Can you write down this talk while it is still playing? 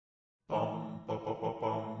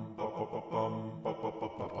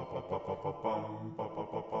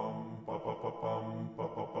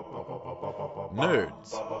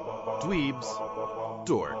Nerds, dweebs,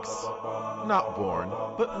 dorks. Not born,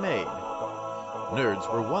 but made.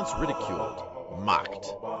 Nerds were once ridiculed,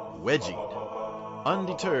 mocked, wedgied.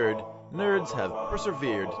 Undeterred, nerds have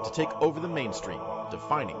persevered to take over the mainstream,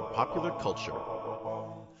 defining popular culture.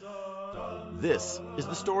 This is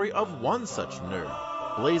the story of one such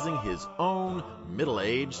nerd, blazing his own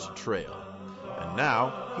middle-aged trail. And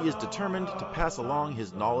now he is determined to pass along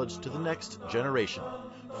his knowledge to the next generation.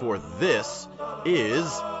 For this is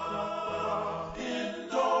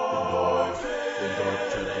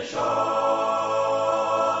Indoctrination.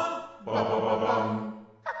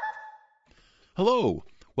 Hello!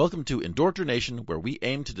 Welcome to Indoctrination, where we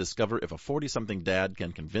aim to discover if a 40-something dad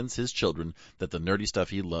can convince his children that the nerdy stuff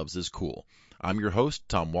he loves is cool. I'm your host,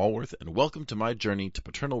 Tom Walworth, and welcome to my journey to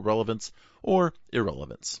paternal relevance or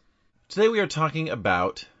irrelevance. Today we are talking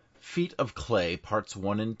about Feet of Clay, Parts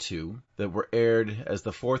 1 and 2, that were aired as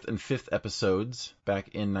the 4th and 5th episodes back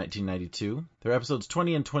in 1992. They're episodes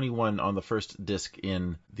 20 and 21 on the first disc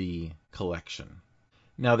in the collection.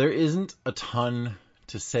 Now, there isn't a ton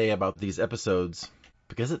to say about these episodes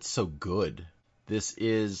because it's so good. This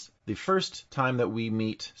is the first time that we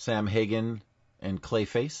meet Sam Hagen and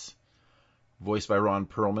Clayface, voiced by Ron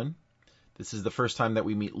Perlman. This is the first time that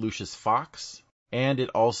we meet Lucius Fox, and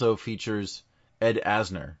it also features Ed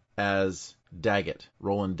Asner as Daggett,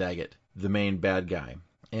 Roland Daggett, the main bad guy.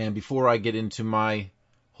 And before I get into my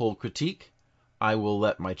whole critique, I will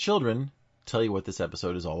let my children tell you what this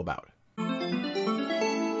episode is all about.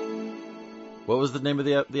 What was the name of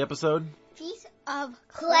the episode? Feet of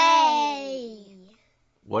Clay.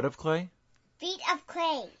 What of clay? Feet of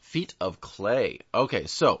Clay. Feet of Clay. Okay,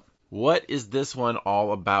 so what is this one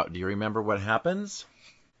all about? Do you remember what happens?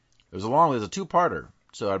 There's a two-parter,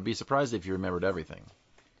 so I'd be surprised if you remembered everything.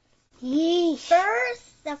 The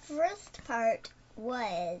first part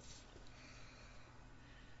was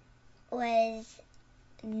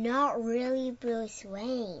not really Bruce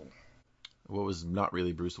Wayne. What was not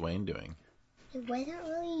really Bruce Wayne doing? It wasn't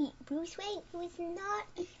really Bruce Wayne. It was not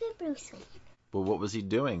even Bruce Wayne. Well, what was he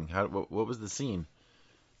doing? What was the scene?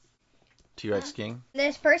 T-Rex King?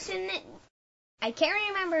 This person, I can't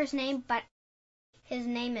remember his name, but his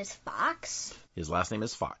name is Fox. His last name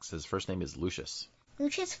is Fox. His first name is Lucius.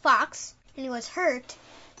 Lucius Fox, and he was hurt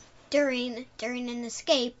during an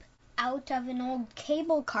escape out of an old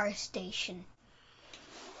cable car station.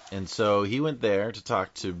 And so he went there to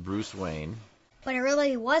talk to Bruce Wayne. But it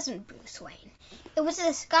really wasn't Bruce Wayne. It was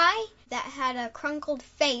this guy that had a crunkled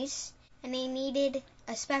face, and he needed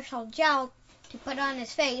a special gel to put on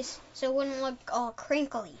his face so it wouldn't look all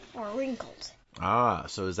crinkly or wrinkled. Ah,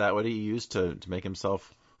 so is that what he used to make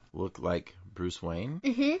himself look like Bruce Wayne?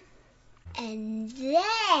 Mm-hmm. And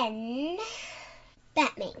then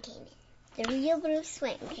Batman came in. The real Bruce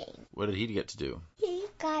Wayne came. What did he get to do? He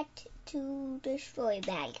got to destroy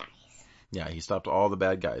bad guys. Yeah, he stopped all the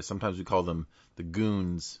bad guys. Sometimes we call them the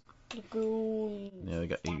goons. The goons.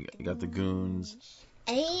 Yeah, you got the goons.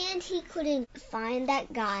 And he couldn't find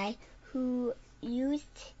that guy who used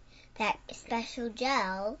that special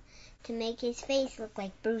gel to make his face look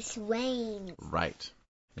like Bruce Wayne. Right.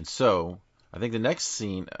 And so, I think the next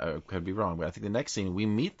scene, I could be wrong, but I think the next scene, we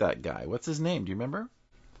meet that guy. What's his name? Do you remember?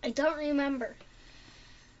 I don't remember.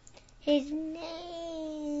 His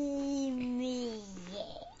name is...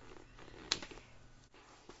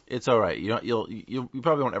 It's all right. You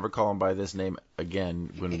probably won't ever call him by this name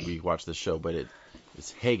again when we watch this show, but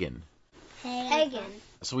it's Hagen. Hagen.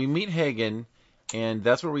 So we meet Hagen, and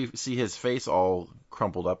that's where we see his face all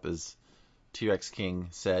crumpled up, as T-Rex King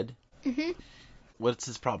said. Mm-hmm. What's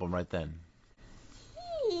his problem right then?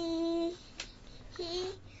 He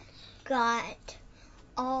got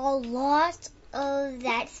a lot of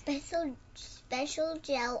that special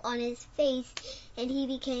gel on his face, and he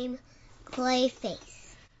became Clayface.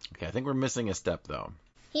 Okay, I think we're missing a step, though.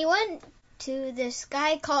 He went to this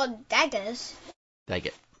guy called Daggett's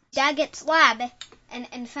lab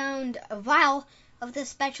and found a vial of the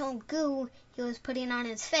special goo he was putting on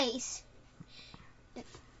his face.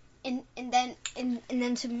 And then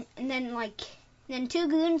two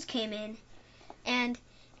goons came in and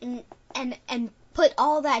put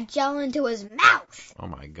all that gel into his mouth. Oh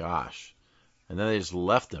my gosh. And then they just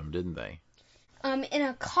left him, didn't they? In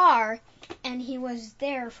a car, and he was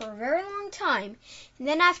there for a very long time. And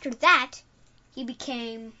then after that, he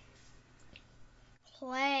became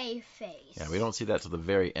Clayface. Yeah, we don't see that till the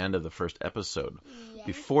very end of the first episode. Yeah.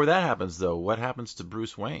 Before that happens, though, what happens to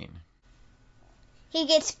Bruce Wayne? He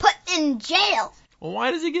gets put in jail. Well, why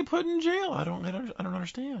does he get put in jail? I don't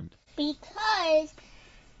understand. Because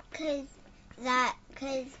that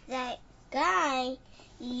guy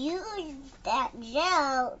used that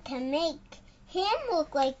gel to make him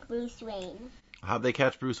look like Bruce Wayne. How'd they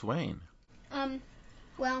catch Bruce Wayne?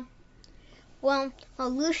 Well,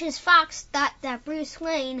 Lucius Fox thought that Bruce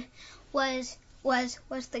Wayne was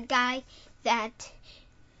the guy that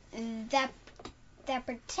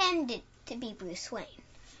pretended to be Bruce Wayne.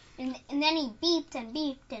 And then he beeped and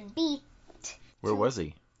beeped and beeped. Where was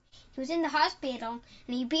he? He was in the hospital,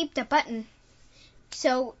 and he beeped a button.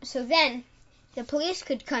 So then the police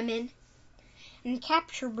could come in and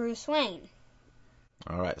capture Bruce Wayne.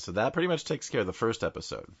 All right, so that pretty much takes care of the first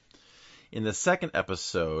episode. In the second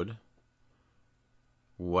episode,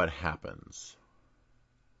 what happens?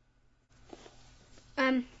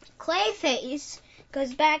 Clayface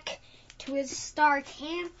goes back to his star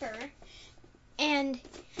camper and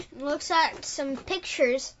looks at some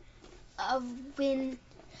pictures of when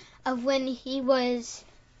he was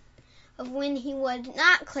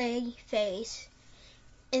not Clayface,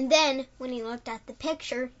 and then when he looked at the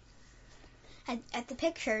pictures,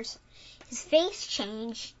 his face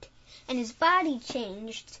changed and his body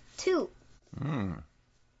changed too.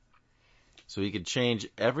 So he could change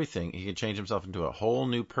everything. He could change himself into a whole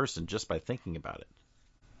new person just by thinking about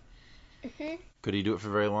it. Could he do it for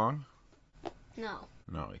very long? No.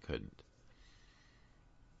 No, he couldn't.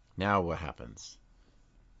 Now what happens?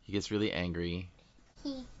 He gets really angry.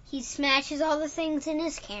 He smashes all the things in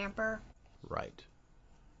his camper. Right.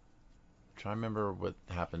 Try to remember what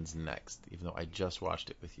happens next, even though I just watched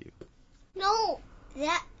it with you. No,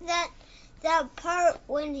 that part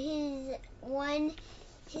when his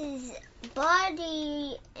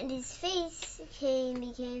body and his face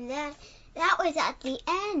became that was at the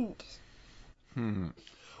end.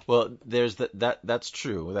 Well, there's that's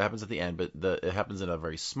true. That happens at the end, but it happens in a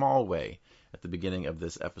very small way at the beginning of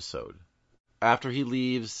this episode. After he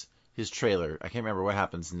leaves his trailer, I can't remember what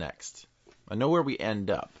happens next. I know where we end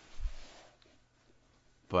up,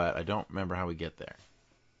 but I don't remember how we get there.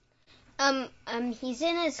 He's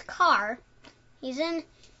in his car. He's in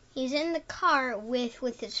the car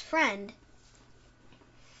with his friend,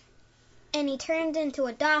 and he turns into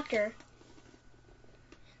a doctor.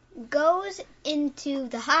 Goes into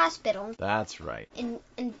the hospital. That's right. And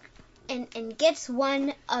gets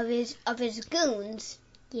one of his goons.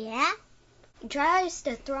 Yeah. Tries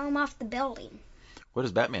to throw him off the building. What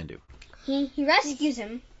does Batman do? He rescues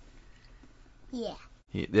him. Yeah.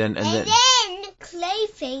 Then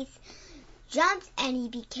Clayface jumped and he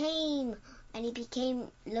became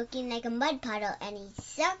looking like a mud puddle, and he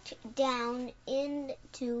sucked down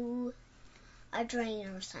into a drain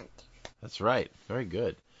or something. That's right. Very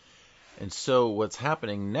good. And so what's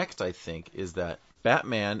happening next, I think, is that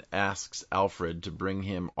Batman asks Alfred to bring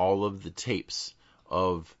him all of the tapes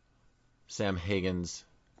of Sam Hagen's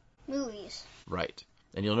movies. Right.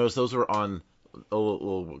 And you'll notice those were on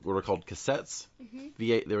what are called cassettes.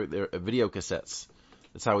 They're video cassettes.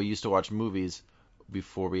 That's how we used to watch movies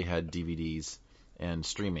before we had DVDs and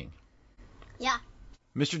streaming. Yeah.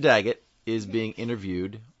 Mr. Daggett is being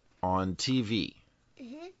interviewed on TV.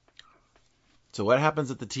 So what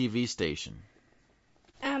happens at the TV station?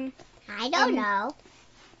 I don't know.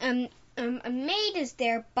 A maid is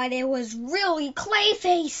there, but it was really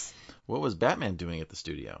Clayface. What was Batman doing at the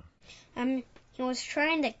studio? He was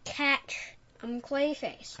trying to catch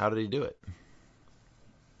Clayface. How did he do it?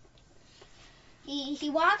 He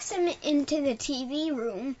walks him into the TV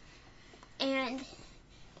room and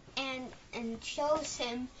shows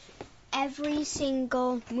him every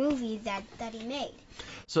single movie that he made.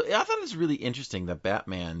 So I thought it was really interesting that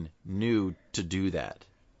Batman knew to do that,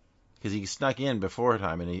 because he snuck in before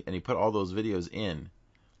time and he put all those videos in,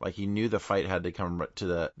 like he knew the fight had to come to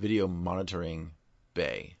the video monitoring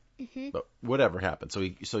bay. But whatever happened, so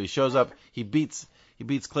he shows up, he beats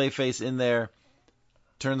Clayface in there,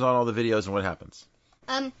 turns on all the videos, and what happens?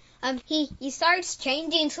 He starts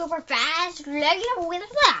changing super fast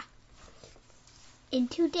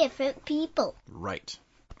into different people. Right.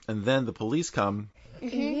 And then the police come.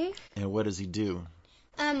 And what does he do?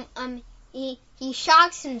 He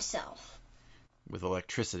shocks himself with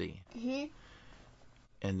electricity.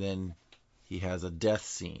 And then he has a death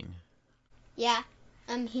scene. Yeah.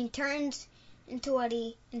 He turns into what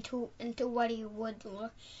he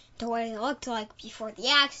looked like before the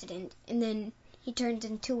accident, and then he turns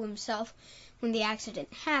into himself when the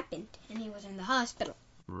accident happened and he was in the hospital.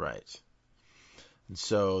 Right. And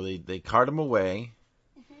so they cart him away.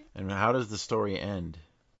 And how does the story end?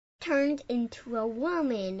 Turned into a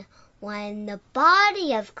woman when the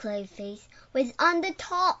body of Clayface was on the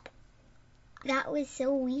top. That was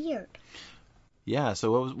so weird. Yeah,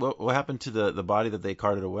 so what happened to the body that they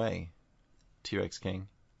carted away? T-Rex King.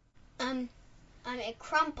 It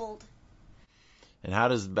crumpled. And how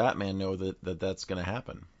does Batman know that that's going to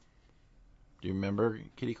happen? Do you remember,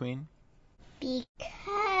 Kitty Queen? Because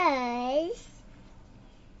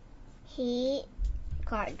he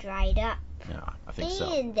got dried up. Yeah, I think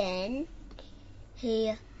so. And then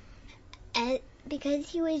because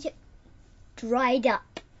he was dried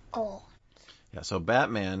up. Oh. Yeah, so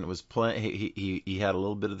Batman was playing. He had a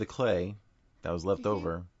little bit of the clay that was left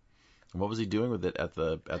over. And what was he doing with it at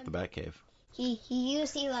the Batcave? He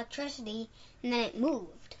used the electricity, and then it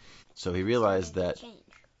moved. So he realized that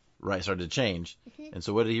started to change. Mm-hmm. And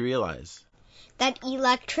so what did he realize? That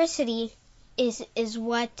electricity is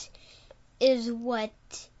what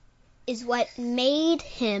made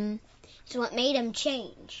him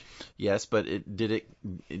change. Yes, but did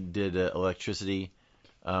electricity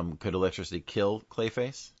could electricity kill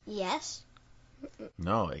Clayface? Yes.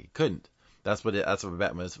 No, it couldn't. That's what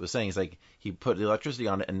Batman was saying. It's like he put the electricity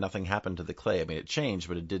on it and nothing happened to the clay. I mean, it changed,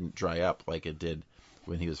 but it didn't dry up like it did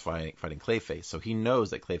when he was fighting Clayface. So he knows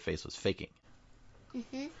that Clayface was faking.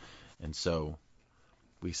 Mm-hmm. And so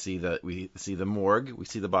we see the morgue, we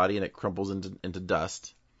see the body, and it crumples into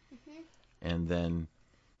dust. Mm-hmm. And then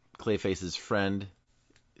Clayface's friend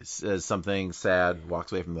says something sad,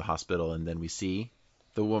 walks away from the hospital, and then we see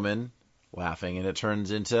the woman laughing, and it turns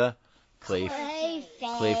into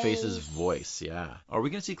Clayface's voice. Yeah. Are we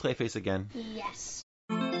going to see Clayface again? Yes.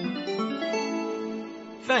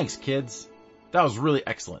 Thanks, kids. That was really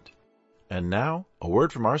excellent. And now, a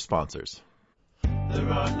word from our sponsors. There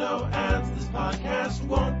are no ads. This podcast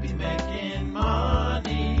won't be making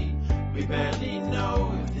money. We barely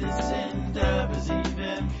know if this endeavor's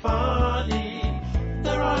even funny.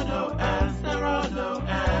 There are no ads. There are no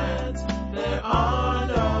ads. There are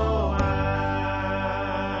no ads.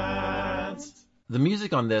 The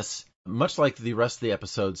music on this, much like the rest of the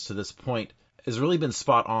episodes to this point, has really been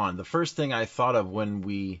spot on. The first thing I thought of when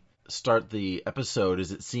we start the episode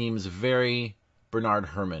is it seems very Bernard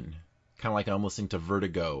Herrmann, kind of like I'm listening to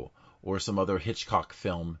Vertigo or some other Hitchcock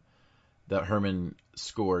film that Herrmann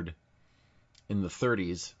scored in the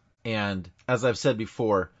 30s. And as I've said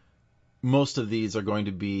before, most of these are going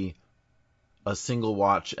to be a single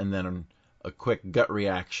watch and then a quick gut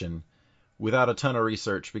reaction without a ton of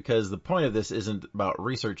research, because the point of this isn't about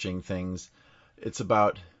researching things. It's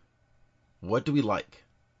about what do we like,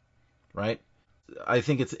 right? I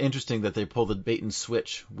think it's interesting that they pull the bait and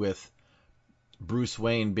switch with Bruce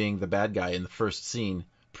Wayne being the bad guy in the first scene.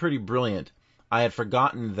 Pretty brilliant. I had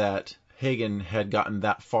forgotten that Hagen had gotten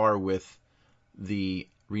that far with the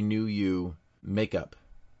Renew You makeup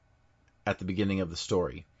at the beginning of the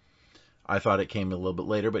story. I thought it came a little bit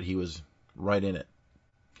later, but he was right in it.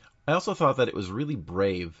 I also thought that it was really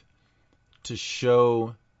brave to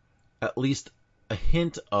show at least a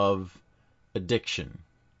hint of addiction.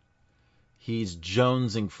 He's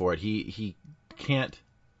jonesing for it. He can't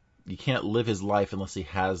live his life unless he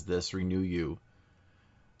has this Renew You.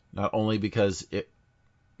 Not only because it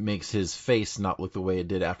makes his face not look the way it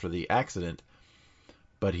did after the accident,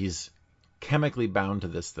 but he's chemically bound to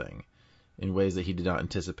this thing in ways that he did not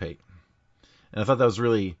anticipate. And I thought that was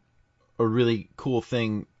really a really cool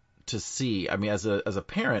thing to see. I mean, as a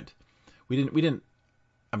parent, I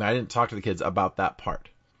didn't talk to the kids about that part.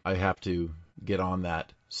 I have to get on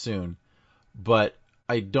that soon. But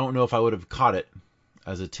I don't know if I would have caught it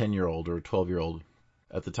as a 10-year-old or a 12-year-old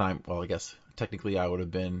at the time. Well, I guess technically I would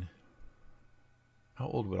have been... How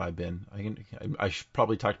old would I have been? I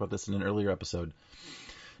probably talked about this in an earlier episode.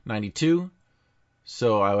 92.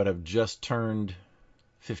 So I would have just turned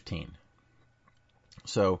 15.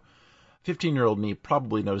 So 15-year-old me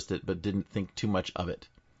probably noticed it but didn't think too much of it.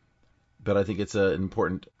 But I think it's an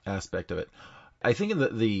important aspect of it. I think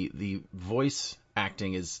the voice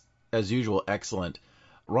acting is, as usual, excellent.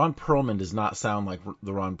 Ron Perlman does not sound like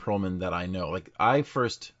the Ron Perlman that I know. Like, I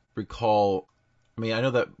first recall, I mean, I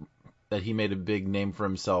know that he made a big name for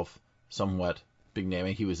himself, somewhat big name.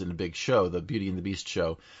 He was in a big show, the Beauty and the Beast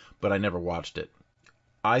show, but I never watched it.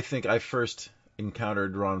 I think I first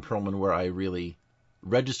encountered Ron Perlman where I really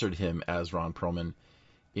registered him as Ron Perlman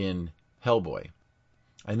in Hellboy.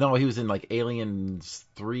 I know he was in like Aliens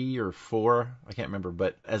 3 or 4, I can't remember,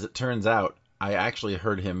 but as it turns out, I actually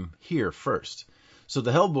heard him here first. So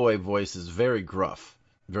the Hellboy voice is very gruff,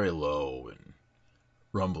 very low and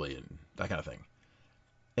rumbly and that kind of thing.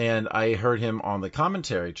 And I heard him on the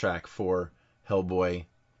commentary track for Hellboy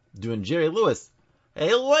doing Jerry Lewis,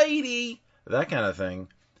 hey lady, that kind of thing.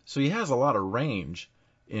 So he has a lot of range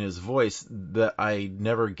in his voice that I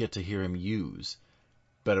never get to hear him use.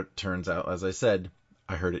 But it turns out, as I said,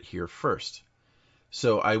 I heard it here first.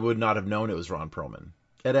 So I would not have known it was Ron Perlman.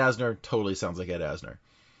 Ed Asner totally sounds like Ed Asner.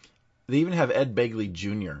 They even have Ed Begley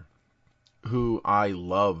Jr., who I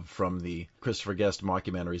love from the Christopher Guest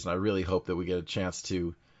mockumentaries, and I really hope that we get a chance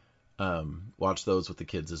to watch those with the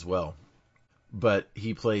kids as well. But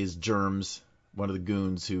he plays Germs, one of the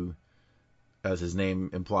goons who, as his name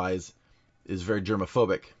implies, is very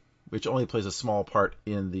germophobic, which only plays a small part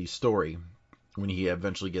in the story when he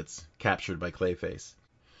eventually gets captured by Clayface.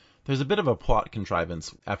 There's a bit of a plot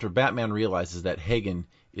contrivance. After Batman realizes that Hagen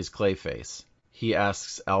is Clayface, he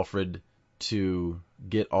asks Alfred to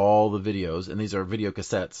get all the videos, and these are video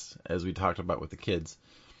cassettes, as we talked about with the kids,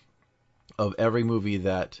 of every movie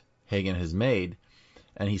that Hagen has made,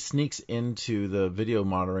 and he sneaks into the video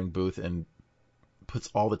monitoring booth and puts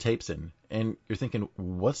all the tapes in. And you're thinking,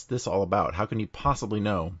 what's this all about? How can he possibly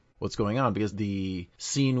know what's going on? Because the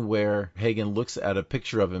scene where Hagen looks at a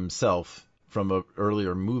picture of himself from an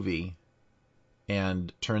earlier movie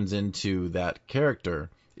and turns into that character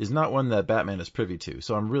is not one that Batman is privy to.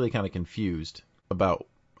 So I'm really kind of confused about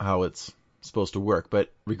how it's supposed to work.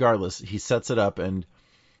 But regardless, he sets it up and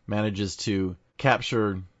manages to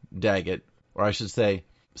capture Daggett, or I should say,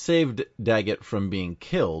 saved Daggett from being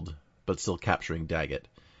killed, but still capturing Daggett,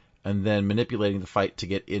 and then manipulating the fight to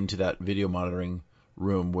get into that video monitoring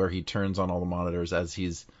room where he turns on all the monitors as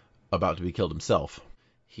he's about to be killed himself.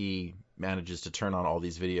 He manages to turn on all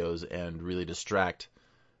these videos and really distract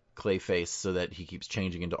Clayface so that he keeps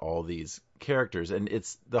changing into all these characters. And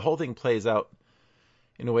the whole thing plays out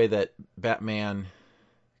in a way that Batman,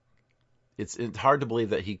 it's hard to believe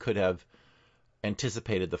that he could have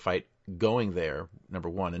anticipated the fight going there, number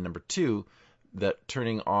one. And number two, that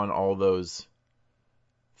turning on all those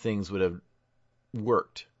things would have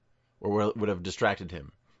worked or would have distracted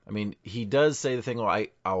him. I mean, he does say the thing,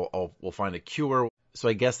 well, we'll find a cure. So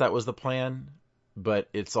I guess that was the plan, but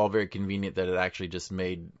it's all very convenient that it actually just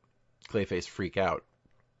made Clayface freak out.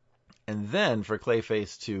 And then for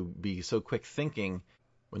Clayface to be so quick thinking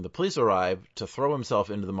when the police arrive to throw himself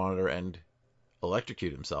into the monitor and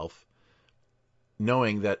electrocute himself,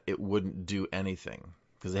 knowing that it wouldn't do anything,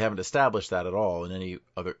 because they haven't established that at all in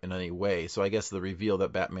any way. So I guess the reveal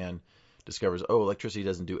that Batman discovers, electricity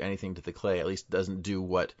doesn't do anything to the clay, at least doesn't do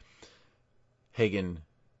what Hagen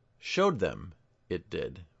showed them it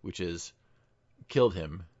did, which is killed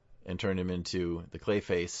him and turned him into the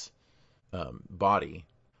Clayface body.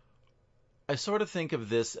 I sort of think of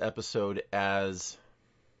this episode as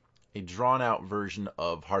a drawn-out version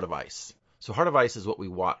of Heart of Ice. So Heart of Ice is what we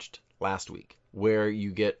watched last week, where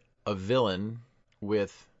you get a villain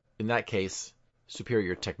with, in that case,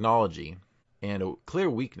 superior technology and a clear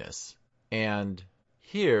weakness. And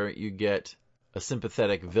here you get a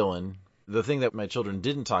sympathetic villain. The thing that my children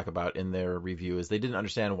didn't talk about in their review is they didn't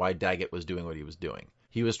understand why Daggett was doing what he was doing.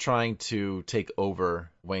 He was trying to take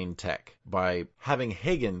over Wayne Tech by having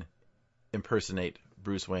Hagen impersonate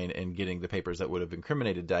Bruce Wayne and getting the papers that would have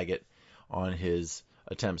incriminated Daggett on his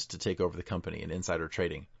attempts to take over the company and insider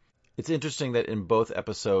trading. It's interesting that in both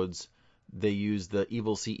episodes they use the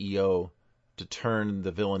evil CEO to turn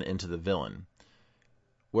the villain into the villain,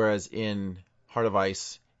 whereas in Heart of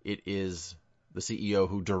Ice it is the CEO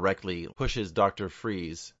who directly pushes Dr.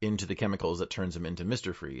 Freeze into the chemicals that turns him into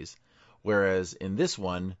Mr. Freeze. Whereas in this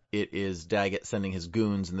one, it is Daggett sending his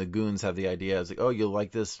goons, and the goons have the idea, it's like, you'll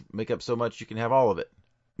like this makeup so much you can have all of it.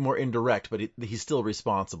 More indirect, but he's still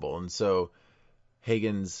responsible. And so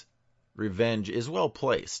Hagen's revenge is well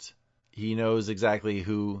placed. He knows exactly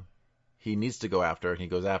who he needs to go after, and he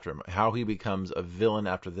goes after him. How he becomes a villain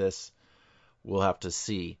after this, we'll have to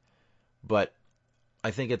see. But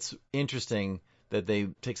I think it's interesting that they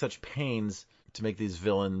take such pains to make these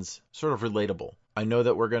villains sort of relatable. I know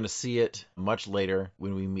that we're going to see it much later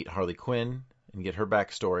when we meet Harley Quinn and get her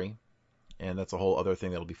backstory, and that's a whole other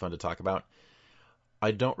thing that'll be fun to talk about.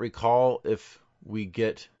 I don't recall if we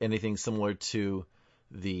get anything similar to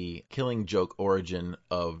the Killing Joke origin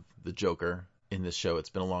of the Joker in this show. It's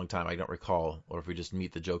been a long time. I don't recall, or if we just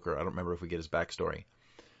meet the Joker. I don't remember if we get his backstory.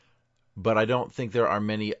 But I don't think there are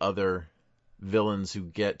many other villains who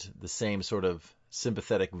get the same sort of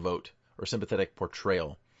sympathetic vote or sympathetic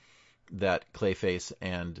portrayal that Clayface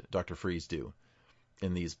and Dr. Freeze do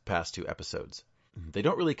in these past two episodes. They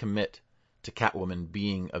don't really commit to Catwoman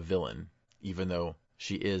being a villain, even though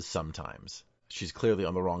she is sometimes. She's clearly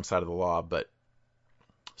on the wrong side of the law, but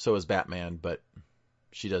so is Batman, but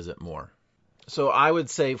she does it more. So I would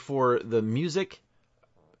say for the music,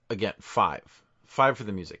 again, 5. 5 for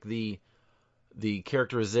the music. The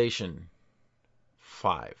characterization,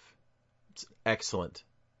 5. It's excellent.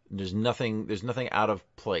 There's nothing out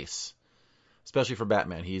of place, especially for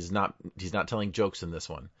Batman. He's not telling jokes in this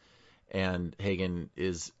one, and Hagen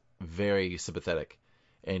is very sympathetic,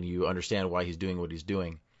 and you understand why he's doing what he's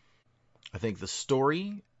doing. I think the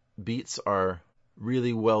story beats are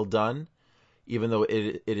really well done, even though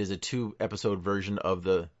it is a 2-episode version of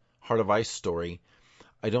the Heart of Ice story.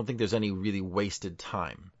 I don't think there's any really wasted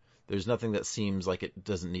time. There's nothing that seems like it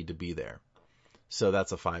doesn't need to be there. So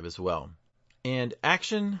that's a 5 as well. And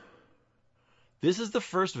action, this is the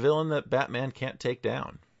first villain that Batman can't take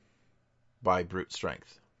down by brute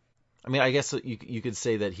strength. I mean, I guess you could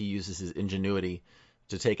say that he uses his ingenuity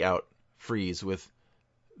to take out Freeze with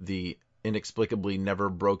the inexplicably never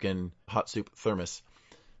broken hot soup thermos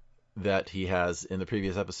that he has in the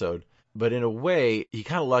previous episode. But in a way, he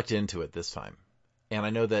kind of lucked into it this time. And I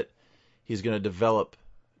know that he's going to develop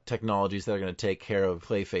technologies that are going to take care of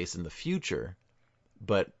Clayface in the future.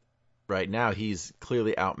 But right now, he's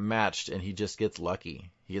clearly outmatched, and he just gets lucky.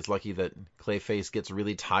 He gets lucky that Clayface gets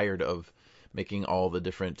really tired of making all the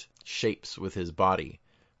different shapes with his body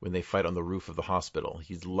when they fight on the roof of the hospital.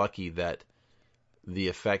 He's lucky that the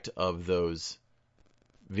effect of those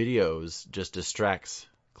videos just distracts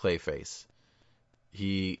Clayface.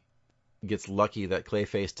 He gets lucky that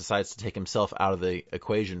Clayface decides to take himself out of the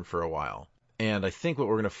equation for a while. And I think what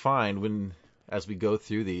we're going to find as we go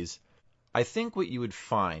through these, I think what you would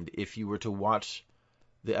find if you were to watch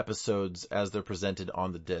the episodes as they're presented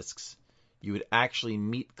on the discs, you would actually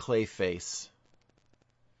meet Clayface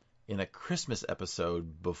in a Christmas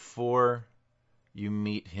episode before you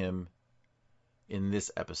meet him in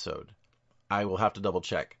this episode. I will have to double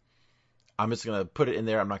check. I'm just going to put it in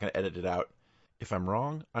there. I'm not going to edit it out. If I'm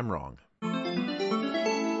wrong, I'm wrong.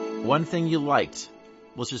 One thing you liked.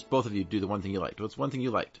 Let's just both of you do the one thing you liked. What's one thing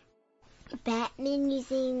you liked? Batman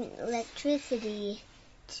using electricity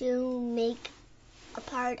to make a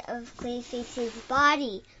part of Clayface's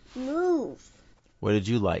body move. What did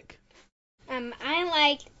you like? I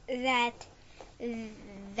liked that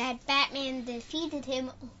Batman defeated him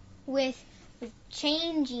with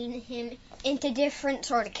changing him into different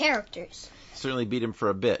sort of characters. Certainly beat him for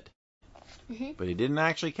a bit. Mm-hmm. But he didn't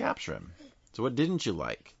actually capture him. So what didn't you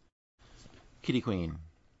like? Kitty Queen.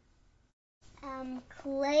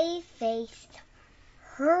 Clayface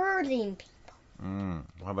hurting people.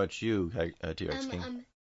 How about you, T-Rex King?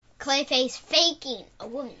 Clayface faking a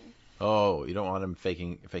woman. Oh, you don't want him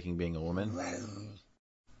faking being a woman?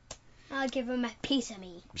 I'll give him a piece of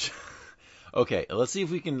me. Okay, let's see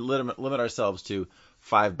if we can limit ourselves to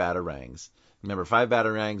 5 batarangs. Remember, 5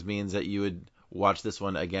 batarangs means that you would watch this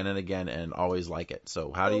one again and again and always like it.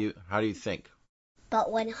 So how do you think? But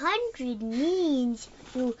 100 means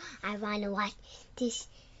I want to watch this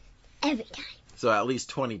every time. So at least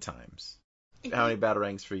 20 times. How many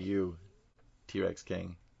batarangs for you, T-Rex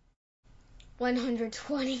King?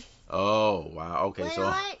 120. Oh, wow. Okay,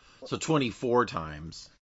 so 24 times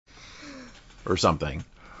or something.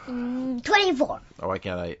 24. Oh, I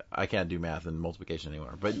can't do math and multiplication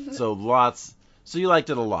anymore. But so lots. So you liked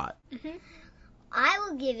it a lot. Mm-hmm. I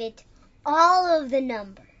will give it all of the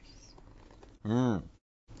numbers.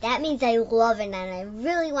 That means I love it and I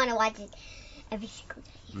really want to watch it every single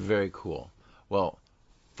day. Very cool. Well,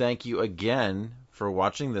 thank you again for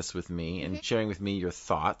watching this with me and sharing with me your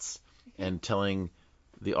thoughts and telling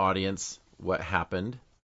the audience what happened.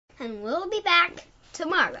 And we'll be back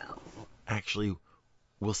tomorrow. Actually,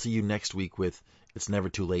 we'll see you next week with It's Never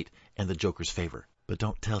Too Late and The Joker's Favor. But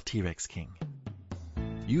don't tell T-Rex King.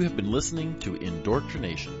 You have been listening to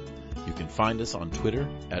Indoctrination. You can find us on Twitter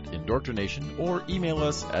at Indoctrination or email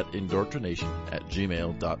us at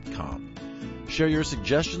indoctrination@gmail.com. Share your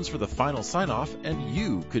suggestions for the final sign-off, and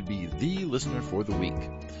you could be the listener for the week.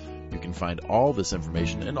 You can find all this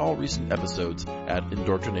information and all recent episodes at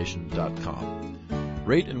indoctrination.com.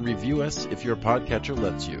 Rate and review us if your podcatcher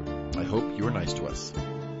lets you. I hope you are nice to us.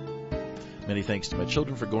 Many thanks to my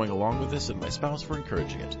children for going along with this and my spouse for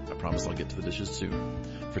encouraging it. I promise I'll get to the dishes soon.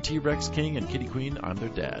 For T-Rex King and Kitty Queen, I'm their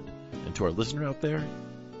dad. And to our listener out there,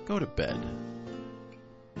 go to bed.